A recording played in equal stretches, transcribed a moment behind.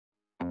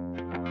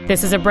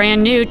This is a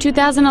brand new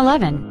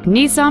 2011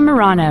 Nissan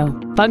Murano,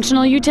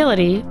 functional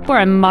utility for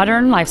a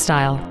modern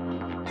lifestyle.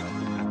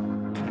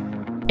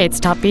 Its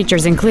top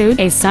features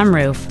include a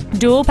sunroof,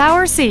 dual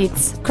power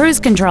seats, cruise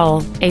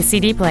control, a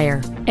CD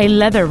player, a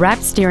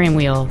leather-wrapped steering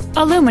wheel,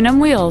 aluminum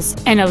wheels,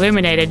 an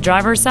illuminated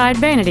driver's side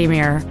vanity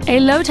mirror, a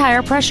low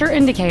tire pressure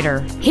indicator,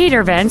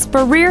 heater vents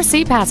for rear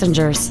seat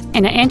passengers,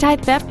 and an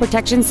anti-theft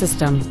protection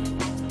system.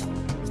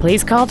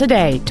 Please call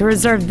today to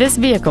reserve this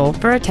vehicle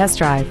for a test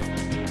drive.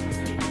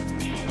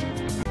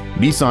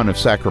 Nissan of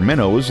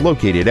Sacramento is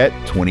located at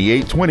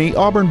 2820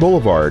 Auburn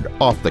Boulevard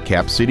off the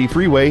Cap City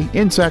Freeway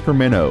in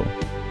Sacramento.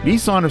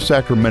 Nissan of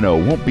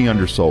Sacramento won't be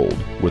undersold.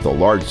 With a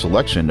large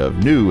selection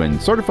of new and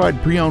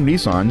certified pre-owned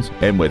Nissans,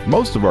 and with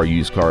most of our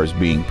used cars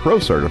being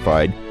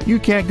Pro-certified, you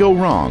can't go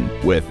wrong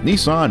with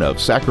Nissan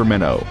of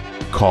Sacramento.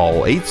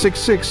 Call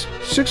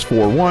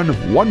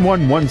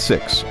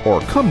 866-641-1116 or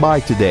come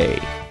by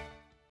today.